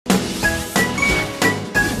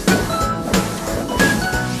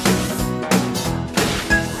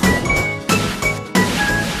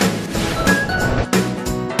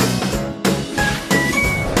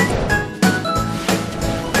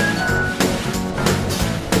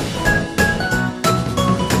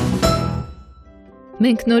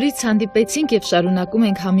Մենք նորից հանդիպեցինք եւ շարունակում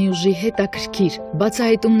ենք Համի ուժի հետաքրքիր,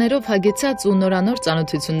 բացահայտումներով հագեցած ու նորանոր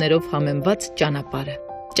ծանոթություններով համեմված ճանապարհը։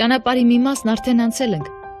 Ճանապարհի մի մասն արդեն անցել ենք,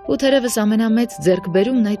 ու թերևս ամենամեծ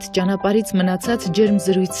ձեռքբերումն այդ ճանապարհից մնացած ջերմ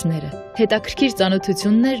զրույցները, հետաքրքիր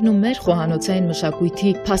ծանոթություններն ու մեր խոհանոցային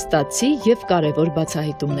մշակույթի փաստացի եւ կարեւոր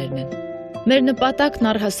բացահայտումներն են։ Մեր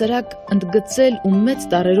նպատակն առհասարակ ընդգծել ու մեծ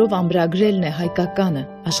տառերով ամրագրելն է հայկականը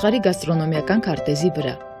աշխարհի գաստրոնոմիական քարտեզի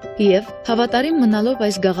վրա։ Եվ հավատարիմ մնալով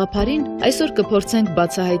այս գաղափարին, այսօր կփորձենք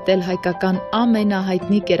բացահայտել հայկական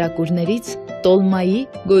ամենահայտնի կերակուրներից Տոլմայի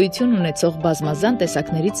գոյություն ունեցող բազմազան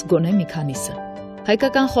տեսակներից գոնե մի քանիսը։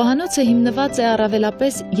 Հայկական խոհանոցը հիմնված է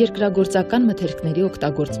առավելապես երկրագործական մթերքների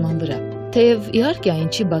օգտագործման վրա, թեև իհարկե այն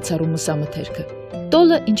չի բացառում մսամթերքը։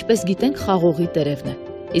 Տոլը, ինչպես գիտենք, խաղողի տերևն է,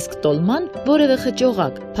 իսկ տոլման որևէ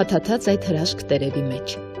խճողակ, փաթաթած այդ հրաշք տերևի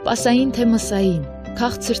մեջ։ Պասային թե մսային,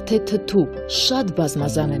 քաղցր թե թթու, շատ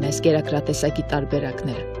բազմազան են այս կերակրատեսակի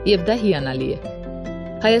տարբերակները, եւ դա հիանալի է։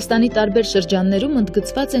 Հայաստանի տարբեր շրջաններում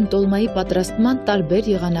ընդգծված են տոլմայի պատրաստման տարբեր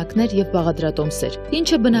եղանակներ եւ բաղադրատոմսեր,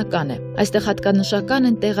 ինչը բնական է։ Այստեղ հատկանշական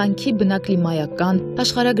են տեղանքի բնակլիմայական,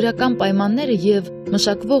 աշխարհագրական պայմանները եւ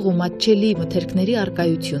մշակվող ու մատչելի մթերքների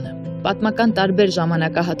առկայությունը։ Պատմական տարբեր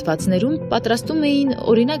ժամանակահատվածներում պատրաստում էին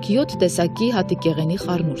օրինակ 7 տեսակի հատիկեղենի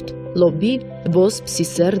խառնուրդ՝ լոբի, ոսպ,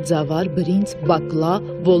 սիսեր, ձավար, բրինձ, բակլա,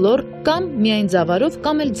 ոլոր կամ միայն ձավարով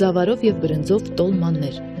կամ էլ ձավարով եւ բրնձով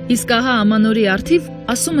տոլմաններ։ Իսկ ահա ամանորի արդիվ,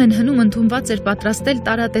 ասում են, հնում ընդունված էր պատրաստել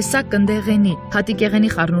տարատեսակ կնդեղենի, հատիկեղենի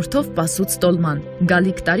խառնուրդով պասուց տոլման,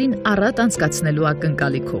 գալիք տարին առատ անցկացնելու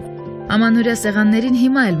ակնկալիքով։ Ամանորյա սեղաններին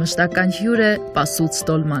հիմա էլ մշտական հյուր է պասուց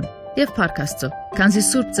տոլման եւ Փառք Աստծո, քանզի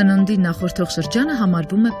Սուրբ Ծնունդի նախորդող շրջանը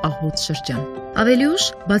համարվում է պահոց շրջան։ Ավելի ուշ,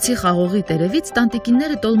 բացի խաղողի տերևից,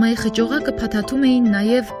 տանտիկինները տոլմայի խճողակը փաթաթում էին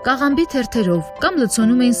նաեւ կաղամբի թերթերով կամ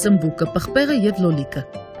լցոնում էին սմբուկը, պղպեղը եւ լոլիկը։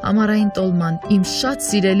 Ամառային տոլման իմ շատ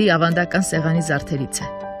սիրելի ավանդական սեղանի զարդերից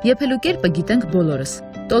է։ Եփելու կերպը գիտենք բոլորս։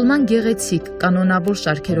 Տոլման գեղեցիկ, կանոնավոր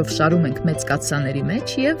շարքերով շարում ենք մեծ կաթսաների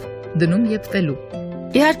մեջ եւ դնում եփվելու։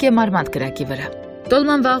 Իհարկե մարմանդ կրակի վրա։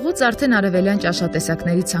 Տոլման վաղուց արդեն արևելյան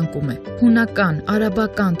ճաշատեսակների ցանկում է։ Հունական,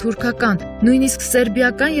 արաբական, թուրքական, նույնիսկ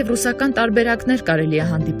սերբիական եւ ռուսական տարբերակներ կարելի է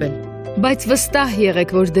հանդիպել։ Բայց վստահ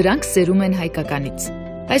եղեք, որ դրանք սերում են հայկականից։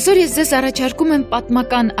 Այսօր ես ձեզ առաջարկում եմ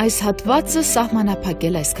պատմական այս հատվածը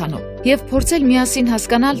սահմանափակել այսքանով եւ փորձել միասին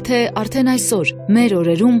հասկանալ, թե արդեն այսօր մեր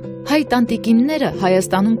օրերում հայ տանտիկինները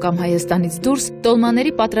Հայաստանում կամ Հայաստանից դուրս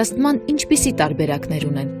տոլմաների պատրաստման ինչպիսի տարբերակներ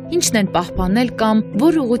ունեն, ինչն են պահպանել կամ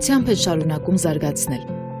որ ուղղությամբ են շարունակում զարգացնել։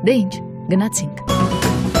 Դե ինչ, գնացինք։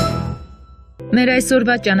 Մեր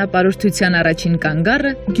այսօրվա ճանապարհորդության առաջին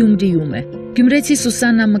կանգառը Գյումրիում է։ Գյումրեցի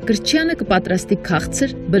Սուսաննա Մկրտչյանը կպատրաստի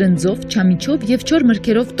քաղցր, բրնձով, չամիչով եւ չոր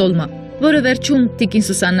մրգերով տոլմա, որը վերջում Տիկին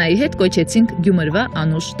Սուսաննայի հետ կոչեցինք Գյումրվա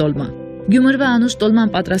անուշ տոլմա։ Գյումրվա անուշ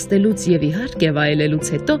տոլման պատրաստելուց եւ իհարկե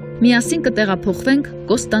վայելելուց հետո միասին կտեղափոխվենք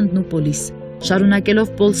Կոստանդնուպոլիս։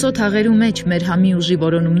 Շարունակելով պոլսոտ հաղերու մեջ մեր Համի ուժի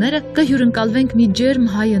որոնումները, կհյուրընկալվենք մի ջերմ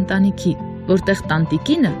հայ ընտանիքի, որտեղ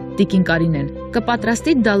տանտիկինը, Տիկին Կարինեն,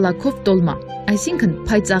 կպատրաստի դալլաքով տոլմա, այսինքն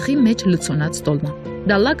փայծաղի մեջ լցոնած տոլմա։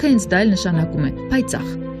 Դալլաքը ինձ դա էլ նշանակում է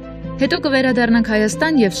փայծաղ։ Հետո կվերադառնանք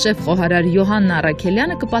Հայաստան եւ շեֆ խոհարար Յոհաննա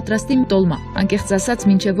Առաքելյանը կպատրաստի տոլմա։ Անկեղծ ասած,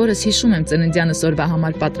 մինչեւ օրս հիշում եմ ծննդյանս օրվա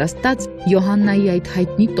համար պատրաստած Յոհաննայի այդ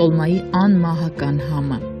հայտնի տոլմայի անմահական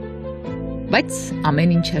համը։ Բայց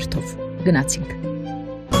ամեն ինչ հերթով գնացինք։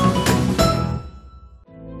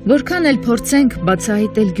 Որքան էլ փորձենք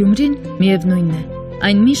բացահայտել Գյումրին, միևնույն է,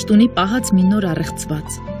 այն միշտ ունի պահած մի նոր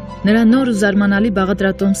առեղծված։ Նրա նոր ու զարմանալի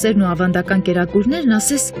բաղադրատոմսերն ու ավանդական կերակուրներն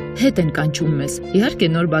ասես հետ են կանչում մեզ, իհարկե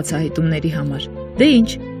նոր բացահայտումների համար։ Դե ինչ,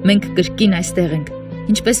 մենք կրկին այստեղ ենք։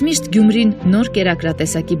 Ինչպես միշտ Գյումրին նոր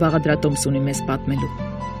կերակրատեսակի բաղադրատոմս ունի մեզ պատմելու։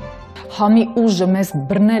 Համի ուժը մեզ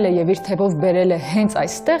բռնել է եւ իր թևով բերել է հենց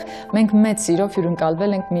այստեղ, մենք մեծ սիրով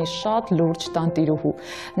հյուրընկալվել ենք մի շատ լուրջ տանտիրուհու։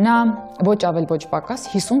 Նա ոչ ավել ոչ պակաս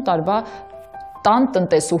 50 տարվա տան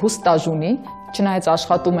տնտեսուհու ստաժ ունի, չնայած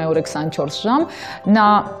աշխատում է օրը 24 ժամ, նա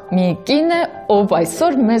մի կին է, ով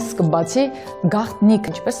այսօր մեզ կբացի գաղտնիք,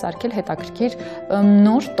 ինչպես սարքել հետաքրքիր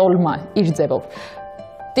նոր տոլմա իր ձևով։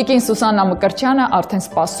 Տիկին Սուսաննա Մկրտչյանը արդեն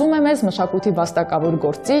սպասում է մեզ, մշակույթի վաստակավոր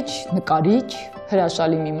գործիչ, նկարիչ,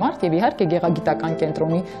 հրաշալի մի մարդ եւ իհարկե գեղագիտական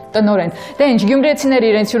կենտրոնի տնօրեն։ Դե ինչ, գյումրեցիները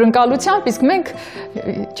իրենց հյուրընկալությամբ, իսկ մենք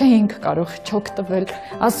չէինք կարող չոք տվել։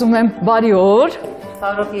 Ասում եմ, բարի օր։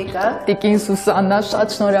 Բարով եկաք։ Տիկին Սուսաննա,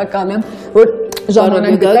 շատ շնորհակալ եմ, որ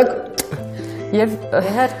ժամանակ գտաք։ Եվ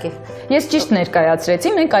իհարկե։ Ես ճիշտ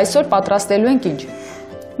ներկայացրեցի, մենք այսօր պատրաստելու ենք ինչ։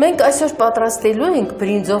 Մենք այսօր պատրաստելու ենք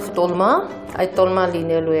բրինձով տոլմա, այդ տոլման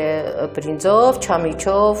լինելու է բրինձով,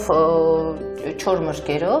 չամիչով, չոր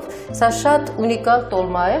մրգերով։ Սա շատ ունիկալ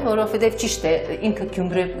տոլմա է, որովհետև ճիշտ է, ինքը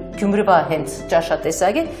Գյումրվա հենց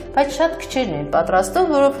ճաշատեսակ է, բայց շատ քչերն են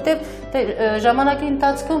պատրաստում, որովհետև ժամանակի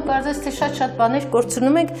ընթացքում կարծես թե շատ բաներ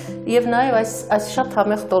կորցնում ենք եւ նաեւ այս շատ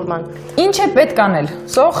համեղ տոլման։ Ինչ է պետք անել։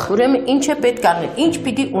 Սոխ։ Ուրեմն ինչ է պետք անել։ Ինչ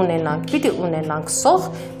պիտի ունենանք։ Պիտի ունենանք սոխ,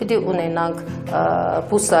 պիտի ունենանք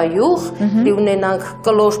բուսայուղ, պիտի ունենանք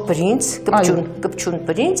կլոր բրինձ, կպչուն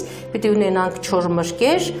բրինձ, պիտի ունենանք չոր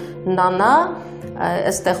մրգեր, նանա,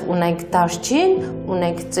 այստեղ ունենք դարչին,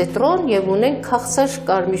 ունենք ցետրոն եւ ունենք քաղցր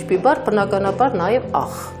կարմիր բիբար, բնականաբար նաեւ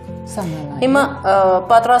աղ։ Հիմա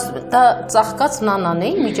պատրաստ դա ծաղկած նանան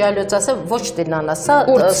է, միջայլոց ասեմ ոչ թե նանա, սա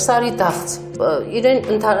սարի դաղց։ Իրեն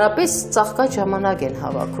ընդհանրապես ծաղկած ժամանակ են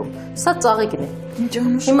հավաքում։ Սա ծաղիկն է։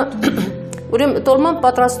 Հիմա ուրեմն տոլման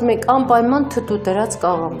պատրաստում ենք անպայման թթու դրած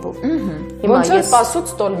կաղամբով։ Ոնց որ պասուց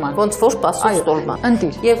տոլման։ Ոնց որ պասուց տոլման։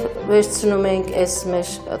 Եվ վերցնում ենք այս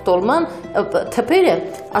մեր տոլման, թփերը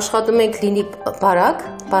աշխատում ենք լինի բարակ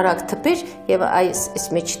թփեր եւ այս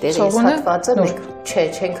մեջտեղի հատվածը մենք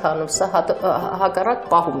չենք անում, սա հակառակ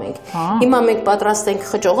պահում ենք։ Հիմա մենք պատրաստենք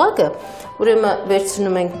խճողակը, ուրեմն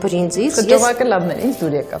վերցնում ենք բրինձից։ Խճողակը լավն է, ինձ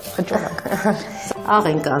դուր եկավ խճողակը։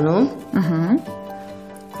 Աղ ենք անում։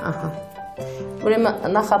 Ահա։ Ուրեմն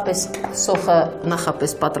նախապես սոխը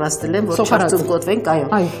նախապես պատրաստել եմ, որ չարծում կոտրենք,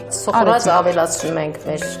 այո։ Սոխարած ավելացնում ենք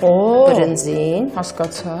մեր բրինձին։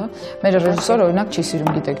 Հասկացա։ Մեր ռեժիսորը օրինակ չի սիրում,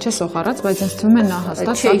 գիտեք, չէ, սոխարած, բայց ինձ թվում է նա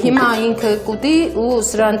հաստատ։ Չէ, հիմա ինքը կուտի ու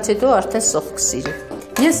սրանից հետո արդեն սոխ կսիրի։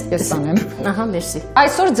 Ես անեմ։ Ահա, մերսի։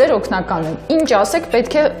 Այսօր ձեր օգնական եմ։ Ինչ ասեք,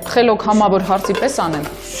 պետք է խելոք համավոր հարցի պես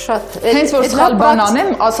անեմ։ Շատ։ Հենց որ սխալ բան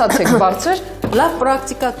անեմ, ասացեք բարձր։ Լավ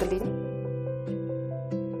պրակտիկա կլինի։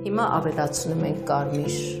 Հիմա ավելացնում ենք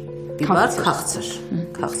կարմիր բիբար, քաղցր։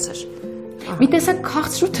 Մի տեսակ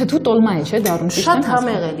քաղցր ու թթու տոլմա է, չէ՞, դառնում։ Շատ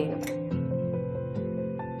համեղ է լինում։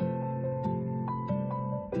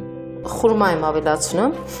 Խուրմա եմ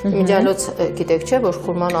ավելացնում։ Միջայլոց գիտեք չէ, որ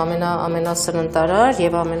խուրման ամենասրընտարար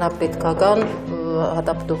եւ ամենապետքական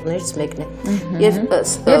հատապտուղներից մեկն է։ Եվ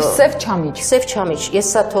սև չամիչ։ Սև չամիչ։ Ես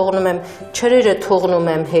սա թողնում եմ, չրերը թողնում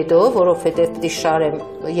եմ հետո, որովհետեւ պիտի շարեմ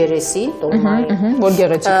երեսին, տոլմային։ Որ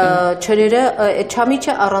գեղեցիկ լինի։ Չրերը,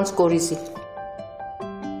 չամիչը առանց կորիզի։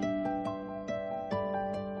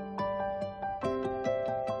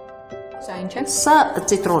 Սա ինչ է։ Սա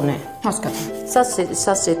ցիտրոն է։ Հասկացա։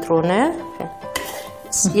 Սա ցիտրոն է։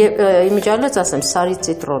 Եվ իմիջիալից ասեմ, սարի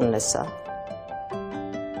ցիտրոնն է սա։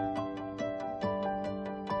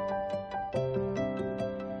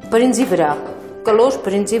 Բրինձի վրա, կլոր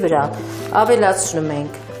բրինձի վրա ավելացնում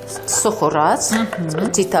ենք սոխորած,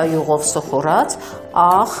 ծիտայուղով սոխորած,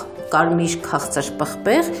 աղ, կարմիր քաղցր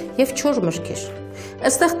պղպեղ եւ չոր մրգեր։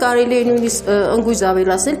 Այստեղ կարելի է նույնիսկ ընկույզ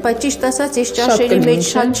ավելացնել, բայց ճիշտ ասած ես ճաշերի մեջ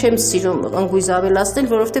շատ չեմ սիրում ընկույզ ավելացնել,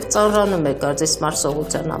 որովհետև ծանրանում է կարծես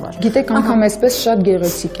մարսողության համար։ Գիտեք, անգամ այսպես շատ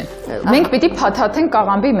գեղեցիկ է։ Մենք պիտի փաթաթենք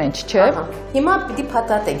կաղամբի մեջ, չէ՞։ Հիմա պիտի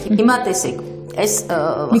փաթաթենք։ Հիմա տեսեք, այս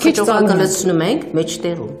խճողակը լցնում ենք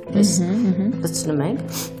մեջտեղում, այս լցնում ենք։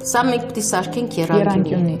 Սա մենք պիտի սարքենք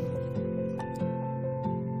եռանկյունի։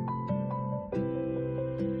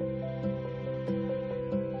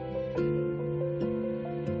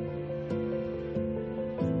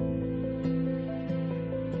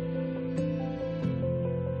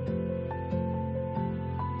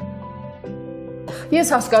 Ես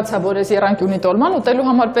հասկացա, որ ես եռանկյունի տոլման ուտելու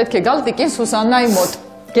համար պետք է գալ տիկին Սուսաննայի մոտ,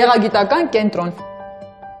 գեղագիտական կենտրոն։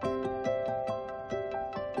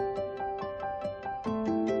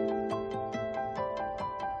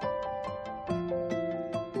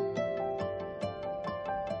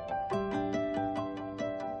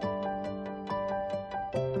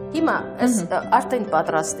 Հիմա արդեն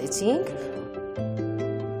պատրաստեցինք։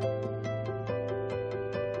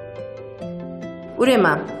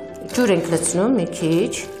 Ուրեմն ջուր ենք լցնում մի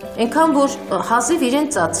քիչ, այնքան որ հազիվ իրեն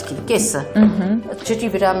ծածկի, կեսը։ Ջրի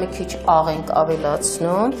վրա մի քիչ աղ ենք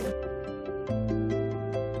ավելացնում։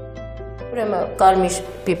 Ուրեմն կարմիր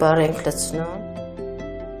բիբար ենք լցնում։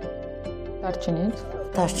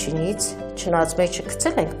 Դարչինից, չնայած մեջը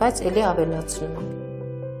գցել ենք, բայց էլի ավելացնում ենք։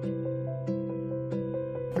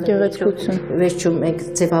 Գեղեցկություն։ Վերջում մենք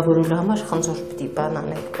ձևավորելու համար խնձոր պիտի բան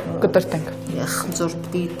անենք։ Կտրտենք։ Խնձոր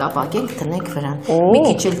պիտի տապակենք, դնենք վրան։ Մի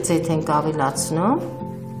քիչ էլ ձեթ ենք ավելացնում։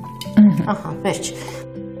 Ահա, վերջ։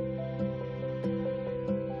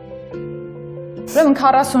 Ուրեմն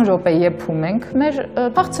 40 րոպե եփում ենք մեր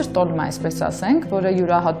բաղցր տոլմա, այսպես ասենք, որը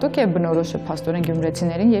յուրահատուկ է, բնորոշ է փաստորեն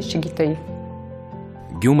գյումրեցիներին, ես չգիտեի։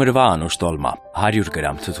 Գյումրվա անուշ տոլմա 100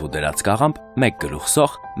 գրամ թթու դրած կաղամբ, 1 գլուխ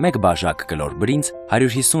սոխ, 1 բաժակ կլոր բրինձ,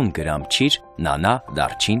 150 գրամ չիր, նանա,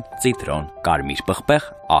 դարչին, ցիտրոն, կարմիր պղպեղ,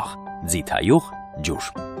 աղ, ձիթայուղ,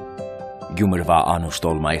 ջուր։ Գյումրվա անուշ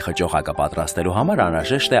տոլմայի խճողակը պատրաստելու համար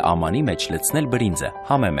անհրաժեշտ է ամանի մեջ լցնել բրինձը,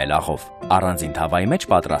 համեմել աղով, առանձին թավայի մեջ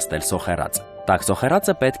պատրաստել սոխերածը։ Տաք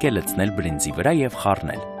սոխերածը պետք է լցնել բրինձի վրա եւ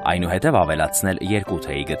խառնել։ Այնուհետև ավելացնել 2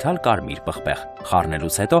 թեյի գդալ կարմիր պղպեղ։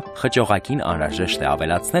 Խառնելուց հետո խճողակին անհրաժեշտ է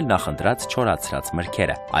ավելացնել նախընտրած չորացրած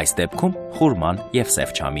մրգերը, այս դեպքում խուրման եւ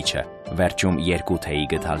սև չամիչը։ Վերջում 2 թեյի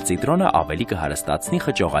գդալ ցիտրոնը ավելի կհարստացնի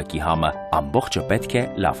խճողակի համը, ամբողջը պետք է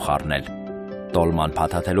լավ խառնել։ Տոլման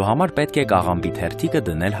փաթաթելու համար պետք է կաղամբի թերթիկը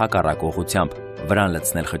դնել հակառակ ուղղությամբ, վրան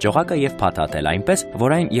լցնել խճողակը եւ փաթաթել այնպես,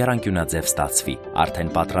 որ այն եռանկյունաձև ստացվի։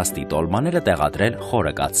 Արդեն պատրաստի տոլմաները տեղադրել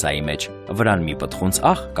խորը կաթսայի մեջ, վրան մի պտխունց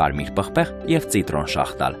աղ, կարմիր պղպեղ եւ ցիտրոն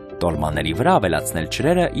շաղ տալ։ Տոլմաների վրա ավելացնել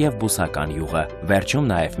ջրերը եւ բուսական յուղը։ Վերջում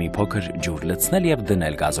նաեւ մի փոքր ջուր լցնել եւ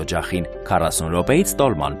դնել գազօջախին։ 40 րոպեից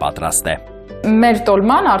տոլման պատրաստ է։ Մեր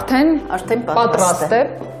տոլման արդեն պատրաստ է։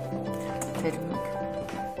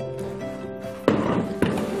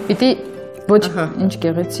 Պիտի ոչ ինչ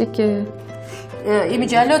գեղեցիկ է։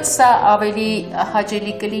 Իմիջիալոց սա ավելի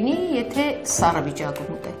հաճելի կլինի, եթե սառը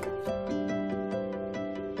վիճակում ուտեք։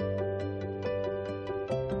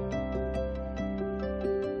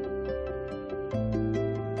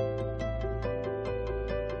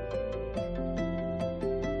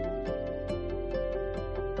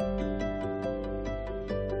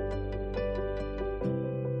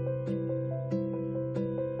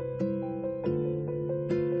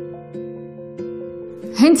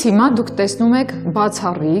 Հենց հիմա դուք տեսնում եք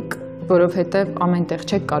բացառիկ, որովհետև ամենտեղ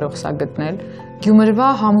չեք կարող սա գտնել, գյումրվա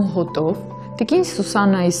համու հոտով, տիկին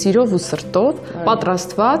Սուսաննայի սիրով ու սրտով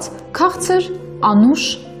պատրաստված քաղցր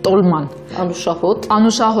անուշ տոլման։ Անուշահոտ,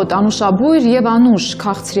 անուշաբույր եւ անուշ,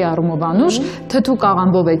 քաղցրի առումով անուշ, թթու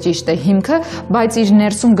կաղամբով է ճիշտ է հիմքը, բայց իր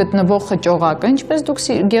ներսում գտնվող խճողակը, ինչպես դուք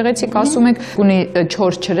գեղեցիկ ասում եք, ունի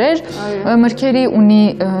 4 ջրեր, մրգերի, ունի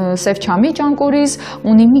սև չամիչ անկորիզ,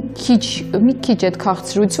 ունի մի քիչ այդ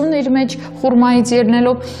քաղցրությունը իր մեջ խուրմայից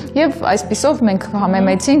ելնելով եւ այսպիսով մենք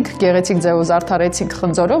համեմեցինք, գեղեցիկ ձևով զարդարեցինք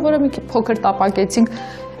խնձորով, որը մի փոքր տապակեցինք։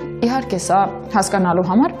 Իհարկե սա հասկանալու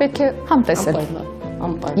համար պետք է համտեսել։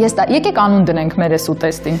 Եկեք անուն դնենք մեր այս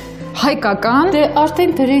ուտեստին։ Հայկական Դե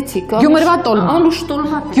արդեն դրեցիք։ Գյումրվա տոլմա։ Անուշ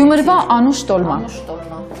տոլմա։ Գյումրվա անուշ տոլմա։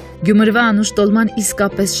 Գյումրվա անուշ տոլման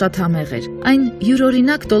իսկապես շատ համեղ էր։ Այն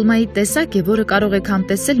յուրօրինակ տոլմայի տեսակ է, որը կարող եք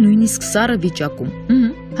համտեսել նույնիսկ սառը վիճակում։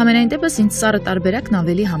 Համենայն դեպս ինձ սառը տարբերակն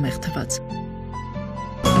ավելի համեղ թվաց։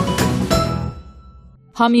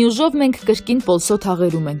 Համի ուժով մենք կրկին պոլսոտ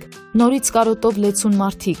հաղերում ենք։ Նորից կարոտով լեցուն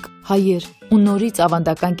մարդիկ, հայեր ու նորից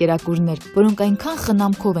ավանդական կերակուրներ, որոնք այնքան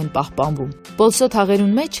խնամքով են պահպանվում։ Պոլսոտ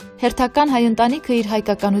հաղերուն մեջ հերթական հայ ընտանիքը իր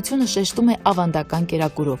հայկականությունը շեշտում է ավանդական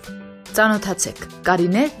կերակուրով։ Ծանոթացեք,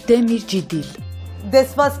 Կարինե Դեմիրջիդիլ։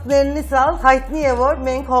 Դեսպացներնից ալ հայտնի է, որ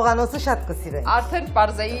մենք հողանոցը շատ կսիրենք։ Արդեն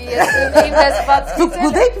պարզեի ես իմ դեսպացից եմ։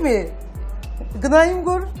 Գուդեք մի։ Գնայիմ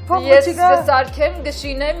գոր Ես կսարքեմ,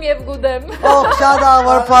 գշինեմ եւ գուդեմ։ Օհ, շատ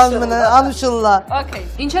ավոր բան մնա, անուշլլա։ Okay,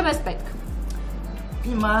 ինչ է մեզ պետք։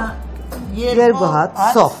 Հիմա երկու հատ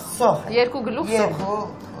սոխ։ 2 գլուխ սոխ։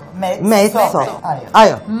 Մեծ սոխ։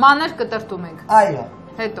 Այո։ Մանր կտրտում ենք։ Այո։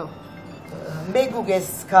 Հետո Մեգուգես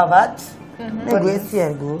կավատ։ Մեգուգես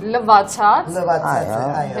երկու։ լվացած։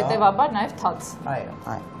 Այո։ Հետևաբար նաև թաց։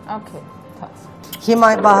 Այո։ Okay, թաց։ Հիմա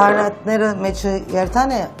բահարատները մեջը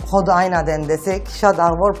երթան է, խոդը այնա դեն դեսեք, շատ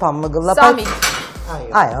աղվոր պան մգլա։ Սամիթ։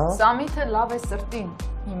 Այո։ Սամիթը լավ է սրտին։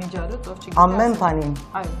 Իմիջալոց ով չի գիտի։ Ամեն բանին։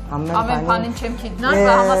 Այո։ Ամեն Ամեն բանին բանին չեմ գիտնա,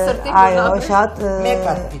 դա համա սրտին։ Այո, շատ մեկ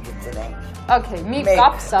կապ պիտի դրենք։ Okay, մի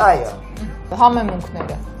կապ սա։ Այո։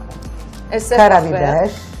 Համեմունքները։ Էս է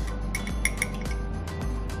Կարավիդեր։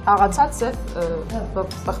 աղացած է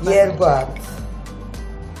Երկու հատ։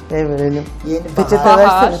 Վերելում։ Yeni Peçete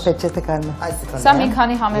bahar. versene, peçete kalma. Սա մի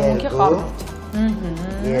քանի համեմունքի խառնուրդ։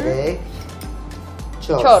 3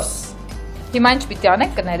 4 Հիմա ինչ պիտի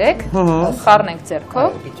անենք, կներեք, խառնենք ձեռքով։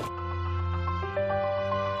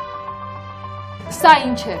 Սա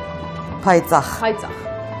ինչ է։ Փայծախ։ Հայցախ։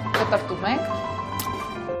 Կտրտում ենք։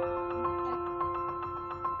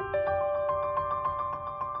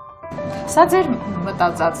 Սա ձեր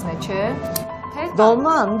մտածածն է, չէ՞։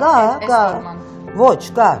 Dolman, da, Էս da. դոլման։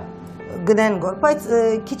 Ոչ, կա։ Գնեն գոր, բայց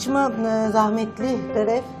քիչմը զահմետլի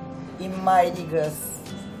դերև։ Իմ մայրիկս,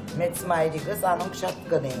 մեծ մայրիկս անոնք շատ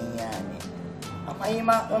կնեին յանի։ Ամա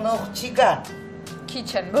հիմա ունող չի կա։ Քիչ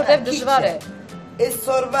են, որտեվ դժվար է։ Ես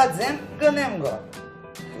սորված եմ կնեմ գո։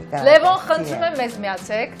 Լևոն, խնդրում եմ մեզ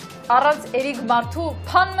միացեք, առանց Էրիկ Մարթու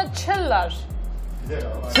փանմը չլար։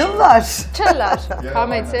 Չլար։ Չլար,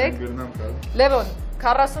 համեցեք։ Լևոն,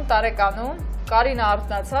 40 տարեկանում Կարինը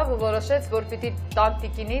արթնացավ ու որոշեց, որ պիտի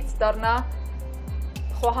տանտիկինից դառնա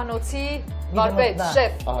խոհանոցի վարպետ,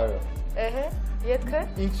 շեֆ։ Այո։ Ետքը։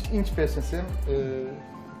 Ինչպես ասեմ,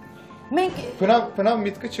 Մենք բնավ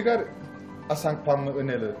միտքը չկար ասանք բանը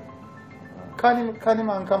ընելը։ Քանի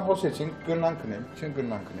անգամ հոսեցինք գնանք կնել, չեն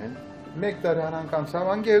գնանք կնել։ Մեկ տարի անգամ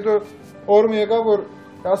ցավանքի հետո օրը եկավ որ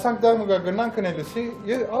ասանք դա գնանք կնելսի,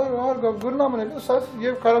 արգավ գնամ կնելս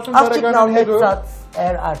եւ 40 տարեկանան հետո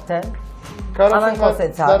էր արդեն 40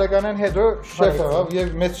 տարեկանան հետո շեֆ եղավ եւ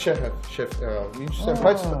մեծ շեֆ եղավ։ Ինչս է,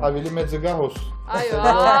 բայց ավելի մեծ գա հոս։ Այո,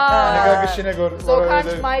 Նեգա գշինե գոր։ Սոքանչ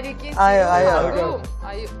մայրիկի։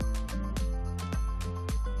 Այո։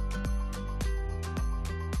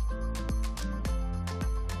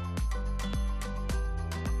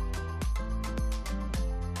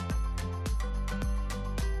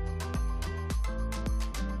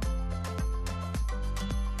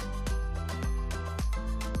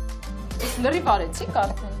 Լրիվ արեցիք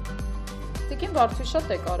արդեն։ Տիկին Վարդուհի շատ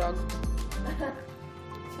է կարագ։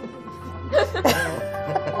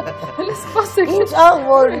 Հələ սպասեք։ Ինչ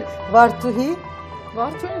աղվոր Վարդուհի։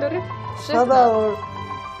 Վարդուհին լրիվ շեֆն Շատ է։ աղվոր։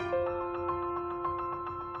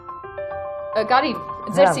 Կարին,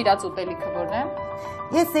 ձեր սիրած ուտելիքը որն է։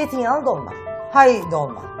 Ես զեյթինյալ դոլմա, հայ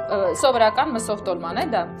դոլմա։ Սովորական մսով տոլման է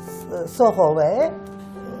դա։ Սոխով է,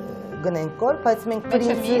 գնենք կոր, բայց մենք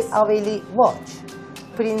պրինցի ավելի ոչ։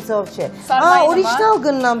 Prince չէ։ Orijinal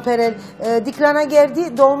gınnan perel.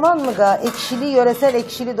 Dikranagerdի dolman mı ga? Ekşili yöresel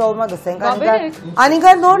ekşili dolma gıseng.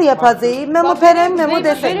 Anigar nor yapazeyi. Memo perem memo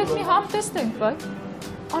deseng. Verek mi ham տեսնենք, բայց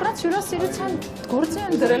առանց հյուրասիրության գործի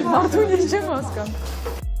են դրել մարդուն ինչ եմ հասկանում։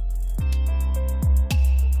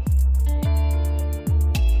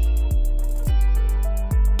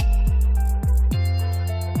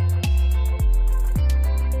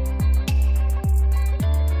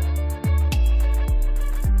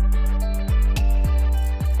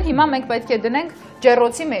 Հիմա մենք պետք է դնենք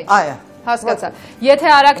ջեռոցի մեջ։ Այո։ Հասկացա։ Եթե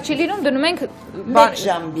արագ չի լինում, դնում ենք Մեկ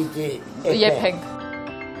ժամ պիտի եփենք։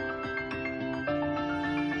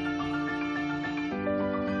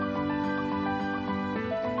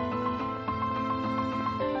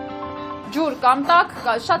 Ջուր կամ տաք,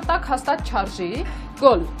 շատ տաք հաստատ չարժի,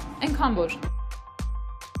 գոլ, այնքան որ։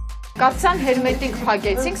 Կացան հերմետիկ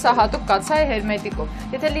փակեցինք, սա հատուկ կացա է հերմետիկով։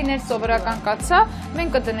 Եթե լիներ սովորական կացա,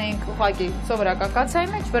 մենք կդնեինք ուղղակի սովորական կացայի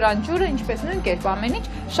մեջ, վրան ջուրը, ինչպես նույն կերպ ամեն ինչ,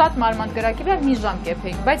 շատ մարմանդ գրակի վրա մի ժամ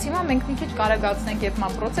կեփեինք, բայց հիմա մենք մի քիչ կարագացնենք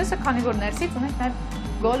եփման process-ը, քանի որ ներսից ունենք նաև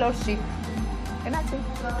գոլորշի։ Գնացինք։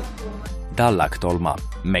 Դալլակ տոլմա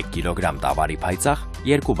 1 կիլոգրամ տավարի փայծաղ,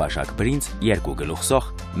 2 բաժակ բրինձ, 2 գլուխ սոխ,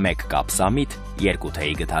 1 կապ սամիտ, 2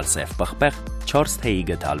 թեյի գդալ սև պղպեղ, 4 թեյի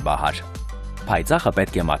գդալ բահար։ Փայծաղը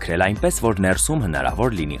պետք է մաքրել այնպես, որ ներսում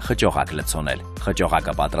հնարավոր լինի խճողակ լցոնել։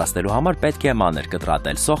 Խճողակը պատրաստելու համար պետք է մանր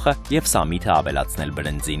կտրատել սոխը եւ սամիթը ավելացնել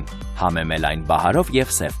բրնձին։ Համեմել այն բահարով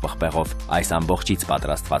եւ սև պղպեղով։ Այս ամբողջից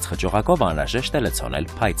պատրաստված խճողակով անհրաժեշտ է լցոնել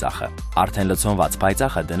փայծաղը։ Արդեն լցոնված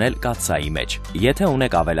փայծաղը դնել կաթսայի մեջ։ Եթե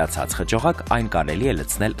ունեք ավելացած խճողակ, այն կարելի է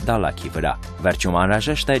լցնել դալլաքի վրա։ Վերջում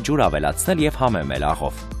անհրաժեշտ է ջուր ավելացնել եւ համեմել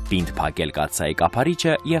աղով։ Պինդ փակել կաթսայի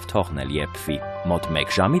կափարիչը եւ թողնել եփվի։ Մոտ 1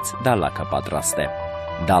 ժամից դալլակը պատրաստ է։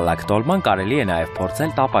 Դալլակ տոլման կարելի է նաև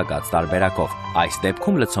փորձել տապակած տարբերակով։ Այս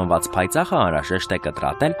դեպքում լցոնված փայծաղը անհրաժեշտ է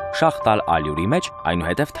կտրատել, շաղ տալ ալյուրի մեջ,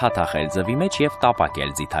 այնուհետև թաթախել ձվի մեջ եւ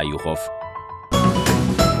տապակել ձիթայուղով։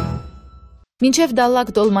 Մինչև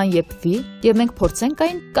դալլակ տոլման եփվի եւ մենք փորձենք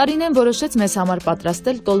այն, Կարինեն որոշեց մեզ համար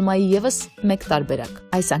պատրաստել տոլմայի եւս մեկ տարբերակ,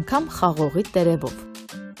 այս անգամ խաղողի տերևով։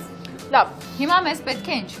 Լավ, հիմա մեզ պետք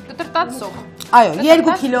է ինչ, կտրտած սոխ։ Այո,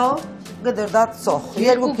 2 կիլո գդրդած սոխ,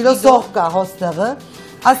 2 կիլո սոխ կա հոստեղը,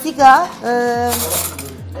 ասիկա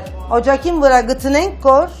օջակին վրա գտնենք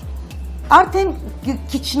կոր, արդեն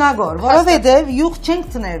քիչնագոր, որովհետև յուղ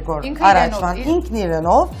չենք տներ կոր առաջվան, ինքն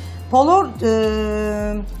իրենով, բոլոր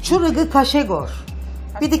չուրը գքաշե գոր,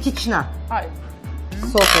 պիտի քիչնա,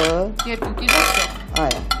 սոխը, 2 կիլո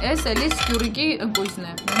սոխ, ես էլի սկյուրիկի ընկույզն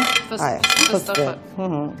է, ֆստղը,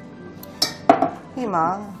 հիմա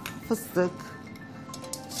ֆստղ,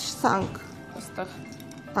 Սանք,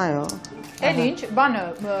 այո, էլ ինչ, բանը,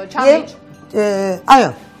 չամիչ,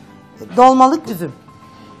 այո, դոլմալıq düzüm,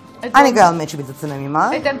 անի գալ մեջ բիդը ծնեմ հիմա,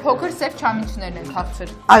 այդ են փոքր սև չամիչներն են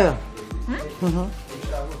խաղցր, այո,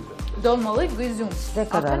 դոլմալıq գույզում,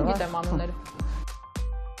 արդեն գիտեմ անունները,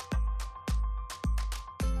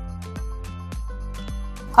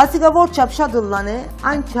 ասիկա որ չապ շատ ըլլան է,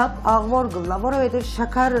 այն չապ աղվոր գլլա, որովհետև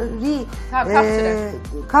շաքարի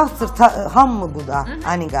քաղցր համը գուդա,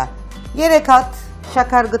 անիգա, 3 հատ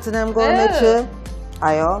շաքար գտնեմ գոր մեջը,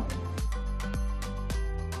 այո,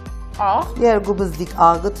 Աղ։ Երկու բզդիկ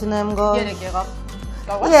աղ գտնեմ գոր։ 3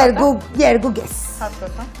 եղավ։ Երկու գես։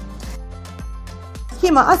 Հատկոտա։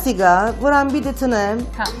 Հիմա ասիգա, որան բիդի տնեմ,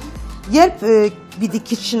 Հա։ երբ բիդի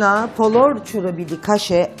քիչնա, բոլոր չուրը բիդի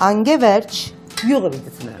քաշե, անգե վերջ, յուղը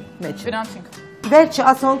բիդի տնեմ, մեջ։ Գրանցինք։ Վերջը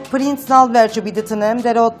ասոնք պրինցնալ վերջը բիդի տնեմ,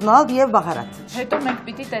 դերոտնալ եւ բախարատ։ Հետո մենք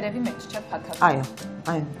պիտի տերևի մեջ, չէ՞ փաթաթ։ Այո,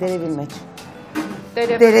 դերևի մեջ։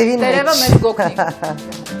 Տերևի մեջ։ Տերևը մեզ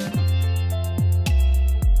գոքնի։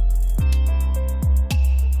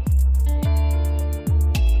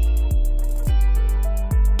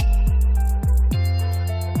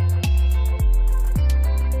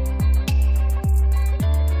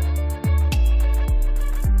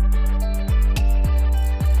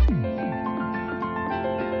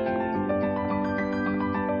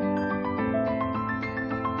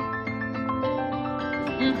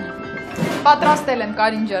 Պատրաստել եմ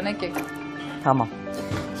Կարին ջան, եկեք։ Tamam.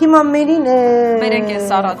 Հիմա մերին Բերենք ես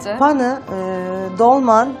սառածը։ Բանը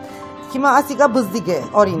դոլման, հիմա ասիգա բզդիգ է,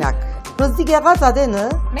 օրինակ։ Բզդիգ եղած ադենը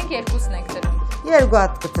Մենք երկուսն ենք դրում։ երկու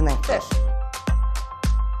հատ կտնենք։ Դեր։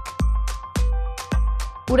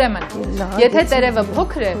 Ուրեմն, եթե տերևը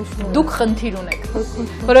փոքր է, դուք խնդիր ունեք,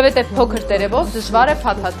 որովհետև փոքր տերևով դժվար է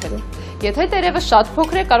փաթաթել։ Եթե տերևը շատ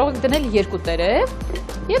փոքր է, կարող եք դնել 2 տերև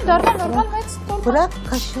եւ դառնա նորմալ մեծ տոլմա։ Բրա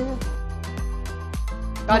քաշը։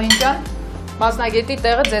 Կարին ջան, մասնագետի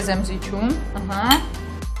տեղը ձեզ եմ զիջում, ահա։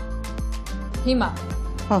 Հիմա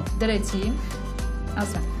դրեցի,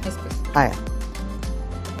 ասա, այսպես։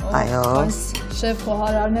 Այո։ Շեֆ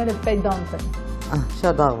խոհարարները պեդանտ են։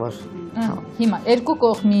 Շատ աղվոր։ Հիմա երկու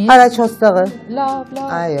կողմի։ Առաջ հոստեղը։ Լավ։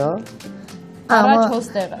 Այո։ Առաջ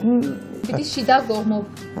հոստեղը։ Պիտի շիդա կողմով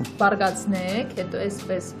բարգացնեք, հետո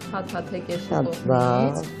այսպես փաթաթեք երկու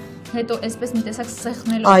կողմից։ Հետո այսպես մի տեսակ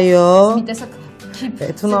սեղմելով։ Այո։ Մի տեսակ քիփ։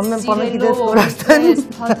 Էթուն ամեն բանը գիտես որաստան։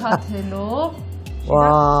 Փաթաթելով։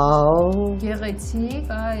 Վաու։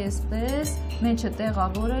 Գեղեցիկ, այսպես, մեջը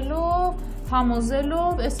տեղավորելով,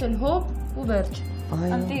 համոզելով, էսել հոп ու վերջ։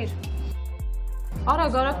 Ընտիր։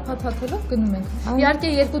 Արագ փաթաթելով գնում ենք։ Իհարկե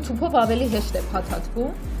երկու թուփով ավելի հեշտ է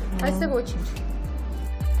փաթաթվում, այստեղ ոչինչ։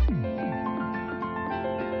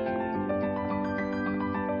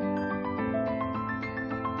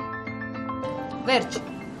 Վերջ։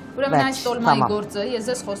 Ուրեմն այս տոլմայի գործը ես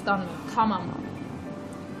ձեզ խոստանում եմ, թամամ։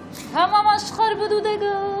 Թամամ աշխարհ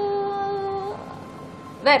բդուդեգը։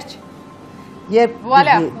 Վերջ։ Երբ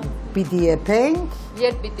Վալա։ պիտի եփենք,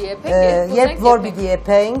 Երբ որ պիտի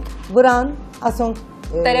եփենք, վրան ասոնք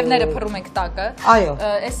տերևները փռում ենք տակը։ Այո։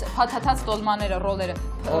 Այս փաթաթած տոլմաները, ռոլերը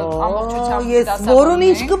ամբողջությամբ ես որուն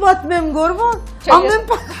ինչ կպատմեմ գորվա։ Ամեն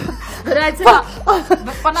Գրայցելա։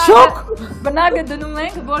 Շոկ։ Բնակը դնում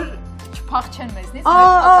ենք, որ չփախչեն մեզնից մեր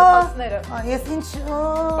փաթաթածները։ Ես ինչ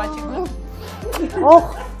Բաճիկը։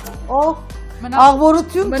 Օհ,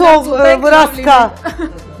 աղվորություն թող վրասկա։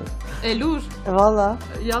 Էլուր։ Վալա։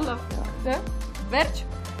 Յալա։ Դե, վերջ։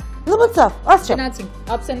 Լմացավ, ասչա։ Գնացինք,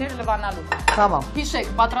 ափսեները լվանալու։ Tamam։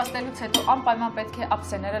 Հիշեք, պատրաստելուց հետո անպայման պետք է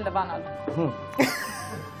ափսեները լվանալու։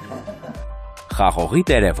 Խաղողի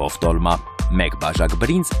տերևով տոլմա, 1 բաժակ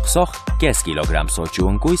բրինձ, խսող, կես կիլոգրամ սոճու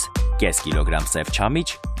ընկույզ, կես կիլոգրամ սև չամիչ,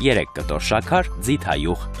 3 կտոր շաքար,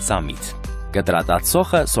 ձիթայուղ, սամից։ Կտրատած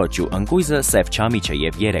սոխը, սոճու ընկույզը, սև չամիչը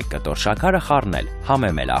եւ 3 կտոր շաքարը խառնել,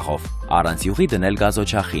 համեմել աղով։ Առանց յուղի դնել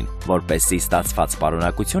գազօջախին, որպեսզի ստացված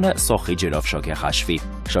պարունակությունը սոխի ջրով շոգեխաշվի։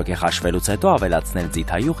 Շոգեխաշվելուց հետո ավելացնել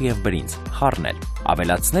ձիթայուղ եւ բրինձ, խառնել։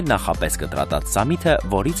 Ավելացնել նախապես կտրատած սամիթը,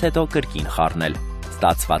 որից հետո կրկին խառնել։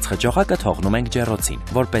 Ստացված խճողակը թողնում ենք ջեռոցին,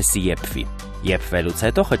 որպեսզի եփվի։ Եփվելուց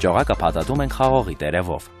հետո խճողակը փաթաթում ենք խաղողի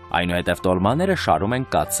տերևով։ Այնուհետև տոլմաները շարում ենք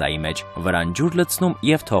կաթսայի մեջ, վրան ջուր լցնում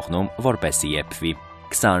եւ թողնում, որպեսզի եփվի։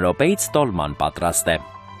 20 րոպեից տոլման պատրաստ է։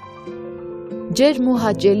 Ջերմ ու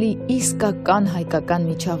հաճելի իսկական հայկական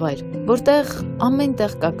միջավայր, որտեղ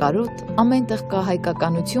ամենտեղ կա կարոտ, ամենտեղ կա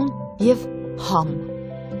հայկականություն եւ համ։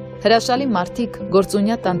 Հրաշալի մարդիկ,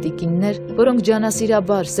 գործունյա տանտիկիններ, որոնք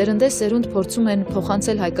ջանասիրաբար սերնդե-սերունդ փորձում են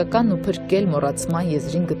փոխանցել հայկական ու փրկել մոռացման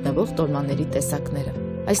եզրին գտնվող տոլմաների տեսակները։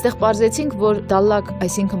 Այստեղ պարզեցինք, որ դալակ,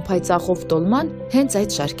 այսինքն փայծախով տոլման, հենց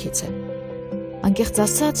այդ շարքից է։ Անկեղծ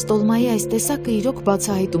ասած, տոլմայի այս տեսակը իրոք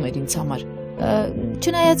բացահայտում էր ինձ համար։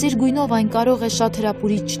 Չնայած իր գույնով այն կարող է շատ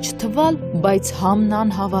հրապուրիչ չթվալ, բայց համն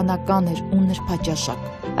անհավանական էր ու նրբաճաշակ։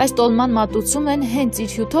 Այս տոլման մատուցում են հենց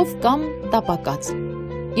իր հյութով կամ տապակած։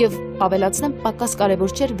 Եվ ավելացնեմ, պակաս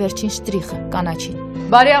կարևոր չէր վերջին շտրիխը, կանաչին։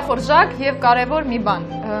 Բարեախորժակ եւ կարևոր մի բան։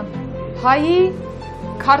 Հայի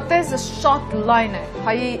քարտեզը շատ լայն է,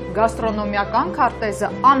 հայի գաստրոնոմիական քարտեզը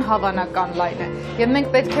անհավանական լայն է, եւ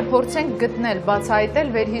մենք պետք է փորձենք գտնել,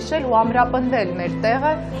 բացահայտել, վերհիշել ու ամրապնդել մեր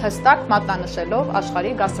տեղը հստակ մատնանշելով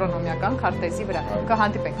աշխարհի գաստրոնոմիական քարտեզի վրա։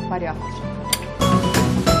 Կհանդիպենք, բարի ախոտ։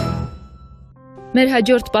 Մեր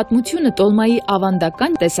հաջորդ պատմությունը Տոլմայի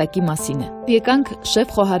ավանդական տեսակի մասին է։ Եկանք շեֆ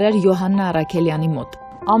խոհարար Յոհաննա Արաքելյանի մոտ։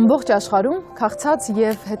 Ամբողջ աշխարհում քաղցած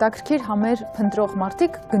եւ հետաքրքիր համեր փնտրող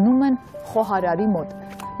մարդիկ գնում են խոհարարի մոտ։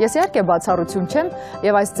 Ես իհարկե բացառություն չեմ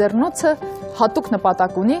եւ այս ձեռնոցը հատուկ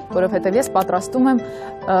նպատակ ունի, որովհետեւ ես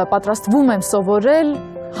պատրաստվում եմ սովորել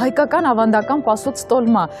հայկական ավանդական պասուց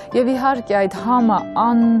տոլմա եւ իհարկե այդ համը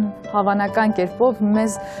անհավանական կերպով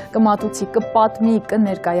մեզ կմատուցի, կպատմի,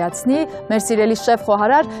 կներկայացնի մեր սիրելի շեֆ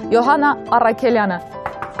խոհարար Յոհաննա Արաքելյանը։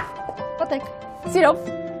 Պատեք, սիրով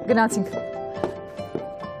գնացինք։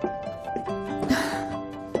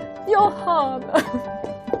 Յոհաննա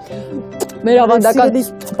մեր ավանդական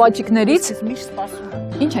պաճիկներից Միշտ սպասում եմ։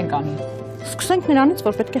 ինչ ենք անի։ Սկսենք նրանից,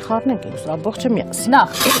 որ պետք է խառնենք ինձ, ամբողջը միասին։ Նախ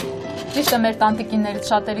ճիշտ է մեր տանտիկիներից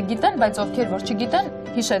շատերը գիտեն, բայց ովքեր որ չգիտեն,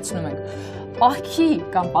 հիշեցնում ենք։ Պահքի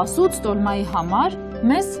կամ պասուց տոլմայի համար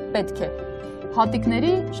մեզ պետք է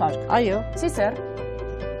հատիկների շարք։ Այո, Սիսեր։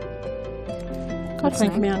 կարող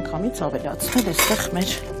ենք մի անգամից ավելացնել այստեղ մեր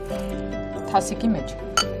Թասիկի մեջ։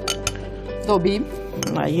 Դոբի։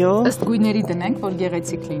 այո, Ըստ գույների դնենք, որ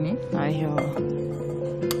գեղեցիկ լինի։ այո,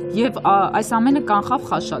 Եվ այս ամենը կանխավ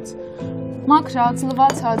խաշած։ Մաքրած,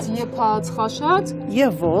 լվացած, եփած, խաշած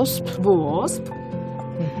եւ ոսպ,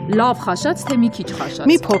 լավ խաշած, թե մի քիչ խաշած։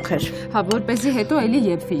 մի փոքր, Հա, որպեսզի հետո էլի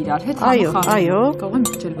եփվի իրար հետ Այո, այո։ Կարող եմ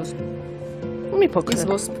քիչ ոսպ։ մի փոքր,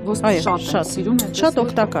 Իսկ ոսպ շատ եմ սիրում եմ։ շատ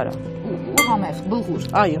օգտակար է, ու համեղ, բլղուր։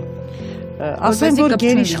 այո, ասեմ, որ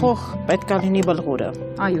գերիշխող պետք է լինի բլղուրը,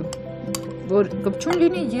 Այո, որ կպչուն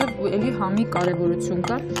լինի եւ էլի համի կարեւորություն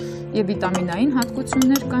կա եւ վիտամինային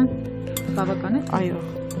հատկություններ կան։ Բավական է։ այո,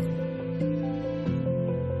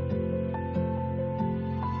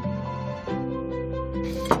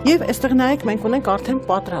 եւ այստեղ նայեք մենք ունենք արդեն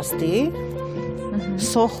պատրաստի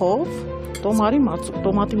սոխով,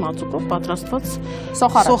 տոմատի մածուկով պատրաստված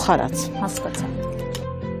սոխարած, Հասկացա։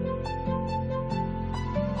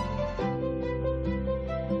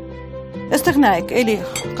 այստեղ նայեք, էլի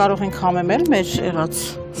կարող ենք համեմել մեր եղած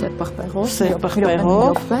սերպղպեղով,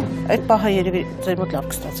 այդ պահը երևի ձեր մոտ լավ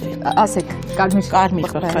կստացվի, Ասեք, կարմիր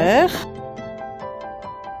պղպեղ,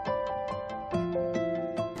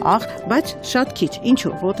 աղ, բայց շատ քիչ,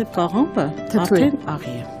 ինչու, որտեղ կաղամբը արդեն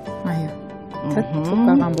աղի է, Այո,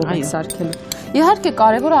 կաղամբով ենք սարքելու։ Իհարկե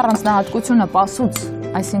կարևոր առանձնահատկությունը պասուց,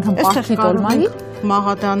 այսինքն պահքի տոլմայի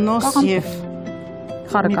մաղադանոս եւ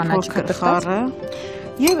խառը մի կանաչ փոքր խառը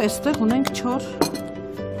եւ այստեղ ունենք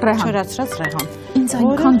չորացրած ռեհան, Ինձ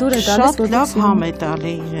այնքան դուր է գալիս, շատ լավ համ է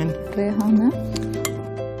տալի իրեն, Ռեհանը։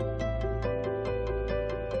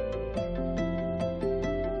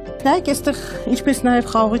 նայեք այստեղ ինչպես նաեւ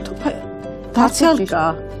խաղողի թուփը դարձյալ կա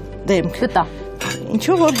դեմք, Դտա։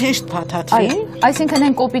 ինչու որ հեշտ փաթաթվի, Այսինքն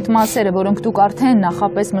այն կոպիտ մասերը, որոնք դուք արդեն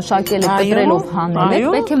նախապես մշակել եք, կտրելով հանել եք,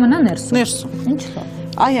 պետք է մնա ներսում։ Ինչ լավ։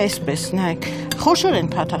 այ այսպես, նայեք, խոշոր են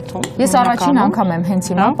փաթաթում, Ես առաջին անգամ եմ հենց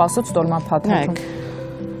հիմա պասուց տոլմա փաթաթում։ նայեք,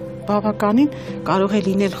 բավականին կարող է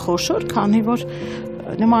լինել խոշոր, քանի որ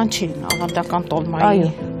նման չի ավանդական տոլմայի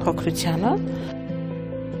փոքրությանը,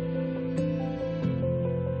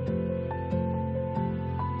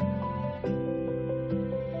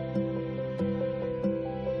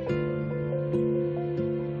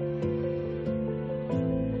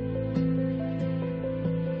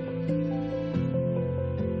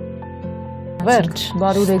 Վերջ,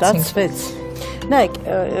 ստացվեց։ Նայեք,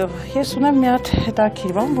 ես ունեմ մի հատ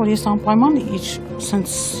հետաքրքիր բան, որ ես անպայման իր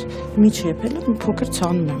սենց միջ եփելը մի փոքր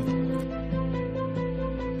ցանում եմ։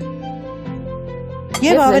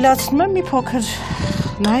 Եվ ավելացնում եմ մի փոքր,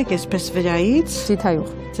 նայեք, այսպես վրայից,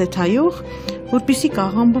 ձեթայուղ, որպեսզի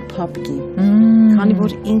կաղամբը փափկի։ Քանի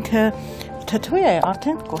որ ինքը թթու է,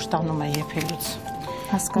 արդեն կոշտանում է եփելուց։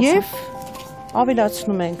 Եվ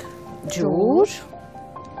ավելացնում ենք ջուր,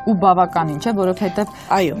 ու բավականին, չէ, որովհետև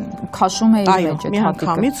քաշում է իր մեջ այդ մի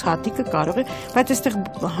անգամից հատիկը կարող է, բայց այստեղ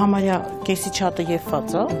համարյա կեսի չաթը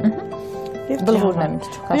եփված է, եւ բլղուրն է մի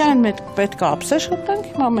քիչ քաշում։ Միայն պետք է ափսեշ խփենք,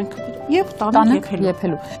 հիմա մենք եւ տանենք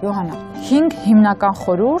եփելու։ Յոհաննա, 5 հիմնական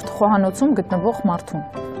խորհուրդ խոհանոցում գտնվող մարդուն։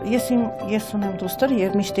 Ես ունեմ դուստր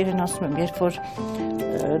եւ միշտ իրեն ասում եմ, երբ որ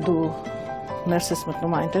դու ներս ես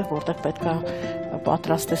մտնում այնտեղ, որտեղ պետք է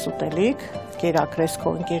պատրաստես ուտելիք, կերակրես քո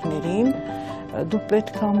ընկերներին, դու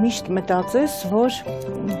պետք է միշտ մտածես, որ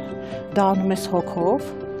դա անում ես հոգով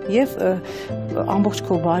եւ ամբողջ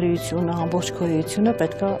քո բարիությունը, ամբողջ քո էությունը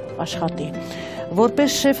պետք է աշխատի։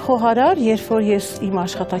 Որպես շեֆ խոհարար, երբ որ ես իմ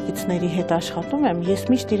աշխատակիցների հետ աշխատում եմ, ես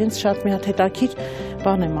միշտ իրենց շատ մի հատ հետաքրքիր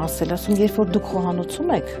բան եմ ասել, ասում երբ որ դուք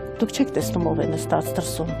խոհանոցում եք, դուք չեք տեսնում ով է նստած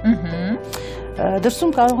դրսում։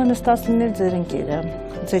 Դրսում կարող է նստած լինել ձեր ընկերը,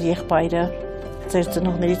 ձեր եղբայրը, ձեր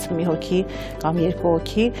ծնողներից մի հոգի կամ երկու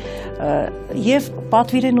հոգի եւ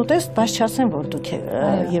պատվիրեն ուտես, բայց չասեն որ դուք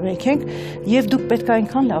եք եւ դուք պետք է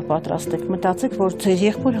այնքան լավ պատրաստեք, մտածեք որ ձեր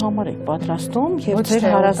եղբոր համար եք պատրաստում եւ ձեր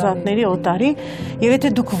հարազատների օտարի եւ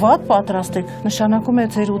եթե դուք վատ պատրաստեք, նշանակում է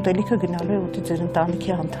ձեր ուտելիքը գնալու է ուտի ձեր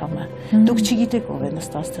ընտանիքի անդամը։ Դուք չգիտեք ով է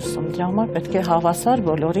նստած դրսում, դրա համար պետք է հավասար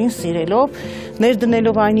բոլորին սիրելով,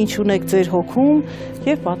 ներդնելով այնինչ ունեք ձեր հոգում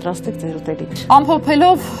եւ պատրաստեք ձեր ուտելիքը։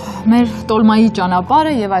 Ամփոփելով մեր Տոլմայի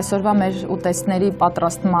ճանապարհը եւ այսօրվա մեր ուտեստների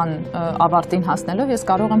պատրաստման ավարտին հասնելով ես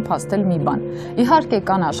կարող եմ փաստել մի բան։ Իհարկե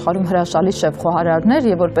կան աշխարհում հրաշալի շեֆ-խոհարարներ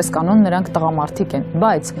եւ որպես կանոն նրանք տղամարդիկ են,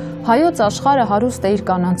 բայց հայոց աշխարհը հարուստ է իր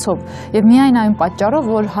կանանցով եւ միայն այն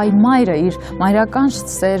պատճառով, որ հայ մայրը իր մայրական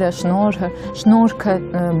սերը, շնորհքը,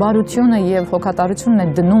 բարությունը եւ հոգատարությունն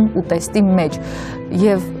է դնում ուտեստի մեջ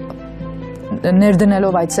եւ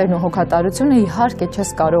ներդնելով այդ սերն ու հոգատարությունը իհարկե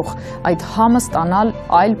չես կարող այդ համը ստանալ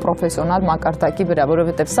այլ պրոֆեսիոնալ մակարդակի վրա,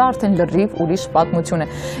 որովհետև սա արդեն լրիվ ուրիշ պատմություն է։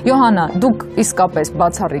 Յոհաննա, դուք իսկապես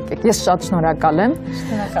բացառիկ եք։ Ես շատ շնորհակալ եմ։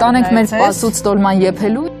 Տանենք մեր պասուց տոլման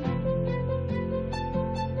եփելու։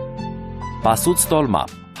 Պասուց տոլմա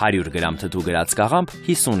 100 գրամ թթու գրած կաղամբ,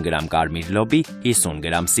 50 գրամ կարմիր լոբի, 50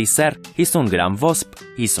 գրամ սիսեր, 50 գրամ ոսպ,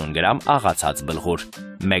 50 գրամ աղացած բլղուր,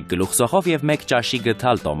 1 գլուխ սոխով եւ 1 ճաշի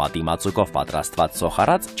գթալ տոմատի մածուկով պատրաստված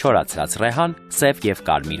սոխարած, չորացրած ռեհան, սև եւ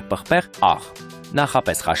կարմիր պղպեղ, աղ։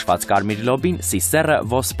 Նախապես խաշված կարմիր լոբին, սիսերը,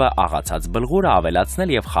 ոսպը, աղացած բլղուրը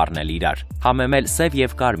ավելացնել եւ խառնել իրար։ Համեմել սև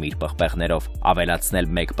եւ կարմիր պղպեղներով,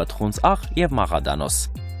 ավելացնել 1 պտխունց աղ եւ մաղադանոս։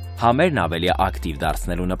 Համերն ավելի ակտիվ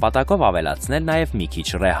դարձնելու նպատակով ավելացնել նաև մի քիչ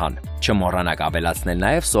ռեհան։ Չմոռանաք ավելացնել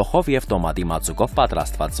նաև սոխով եւ տոմատի մածուկով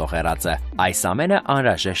պատրաստված սոխերածը։ Այս ամենը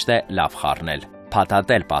անհրաժեշտ է լավ խառնել։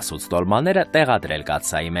 Փաթաթել պասուց տոլմաները, տեղադրել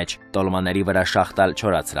կաթսայի մեջ, տոլմաների վրա շախտալ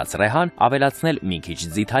չորացրած ռեհան, ավելացնել մի քիչ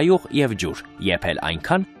ձիթայուղ եւ ջուր, եփել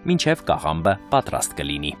այնքան, մինչեւ կաղամբը պատրաստ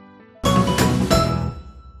կլինի։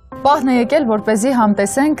 Պահն է եկել, որպեսզի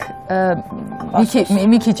համտեսենք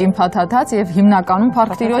մի քիչ իմ փաթաթած եւ հիմնականում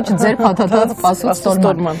փառքտիրոջ ձեր փաթաթած պասուց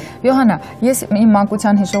տոլման։ Յոհաննա, ես իմ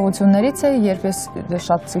մանկության հիշողություններից է, երբ ես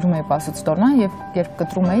շատ սիրում էի պասուց տոլման եւ երբ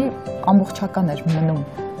կտրում էի, ամբողջական էր մնում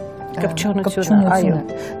կպչունությունը, այո։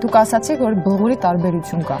 Դուք ասացիք, որ բլղուրի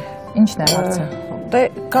տարբերություն կա։ Ինչն է հարցը։ Դե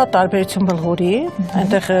կա տարբերություն բլղուրի,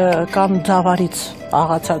 այնտեղ կան ձավարից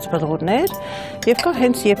աղացած բլղուրներ եւ կա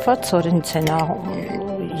հենց եփված ցորենից են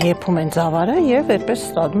եփում են ձավարը եւ այդպես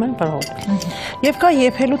ստանում են բլղուրը։ Եվ կա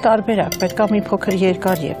եփելու տարբերակ, պետք է մի փոքր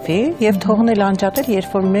երկար եփվի եւ թողնել անջատել,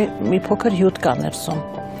 երբ որ մի փոքր հյութ կա ներսում։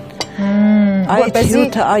 Այդ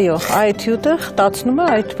հյութը, այո, այդ հյութը խտացնում է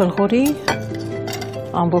այդ բլղուրի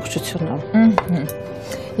ամբողջությունը։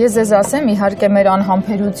 Ես ձեզ ասեմ, իհարկե մեր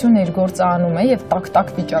անհամբերությունը իր գործը անում է եւ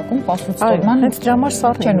տակ-տակ վիճակում պասուց տոլման հենց դրա համար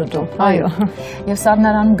սառն են ուտում։ Այո։ Եվ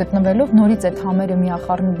սառնարանում գտնվելով նորից այդ համերը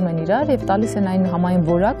միախառնվում են իրար եւ տալիս են այն համային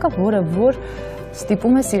որակը, որը որ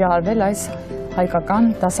ստիպում է սիրահարվել այս հայկական,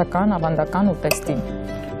 դասական, ավանդական ուտեստին։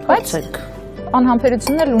 Բայց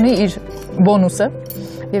անհամբերությունն էլ ունի իր բոնուսը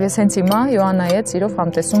եւ ես հենց հիմա Յոհաննայի հետ սիրով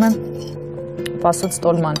համտեսում եմ պասուց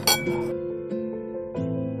տոլման։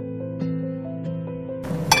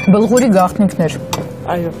 Բլղուրի գաղտնիքներ։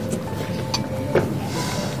 Այո։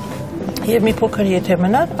 Եվ մի փոքր եթե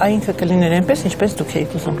մնար, այնքը կլիներ այնպես, ինչպես դուք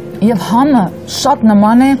եք ուզում։ Եվ համը շատ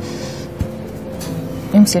նման է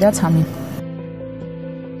իմ սիրած համին։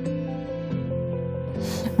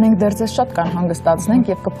 Մենք դեռ ձեզ շատ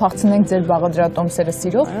կանհանգստացնենք եւ կփախցնենք ձեր բաղադրատոմսերը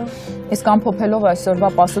սիրով, իսկ ամփոփելով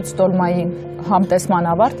այսօրվա պասուց տոլմայի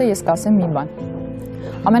համտեսման ավարտը ես կասեմ մի բան։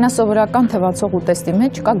 Ամենասովորական թվացող ուտեստի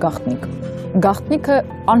մեջ կա գաղտնիք։ Գաղտնիքը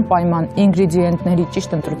անպայման ինգրեդիենտների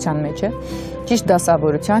ճիշտ ընտրության մեջ է, ճիշտ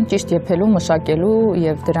դասավորության, ճիշտ եփելու, մշակելու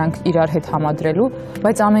եւ դրանք իրար հետ համադրելու,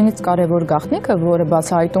 բայց ամենից կարևոր գաղտնիքը, որը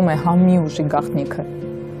բացահայտում է համի ուժի գաղտնիքը,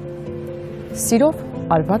 սիրով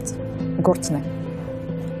արված գործն է։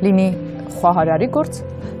 Լինի խոհարարի գործ,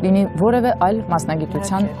 լինի որևէ այլ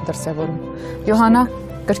մասնագիտության դրսևորում։ Յոհաննա,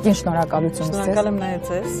 կրկին շնորհակալություն ձեզ։ Շնորհակալ եմ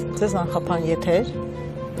նաև ձեզ անխափան եթեր։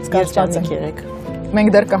 Զգացված եք։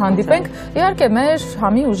 Մենք դեռ կհանդիպենք, իհարկե մեր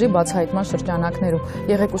համի ուժի բացահայտման շրջանակներում։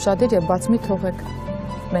 Եղեք ուշադիր եւ բաց մի թողեք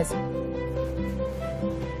մեզ։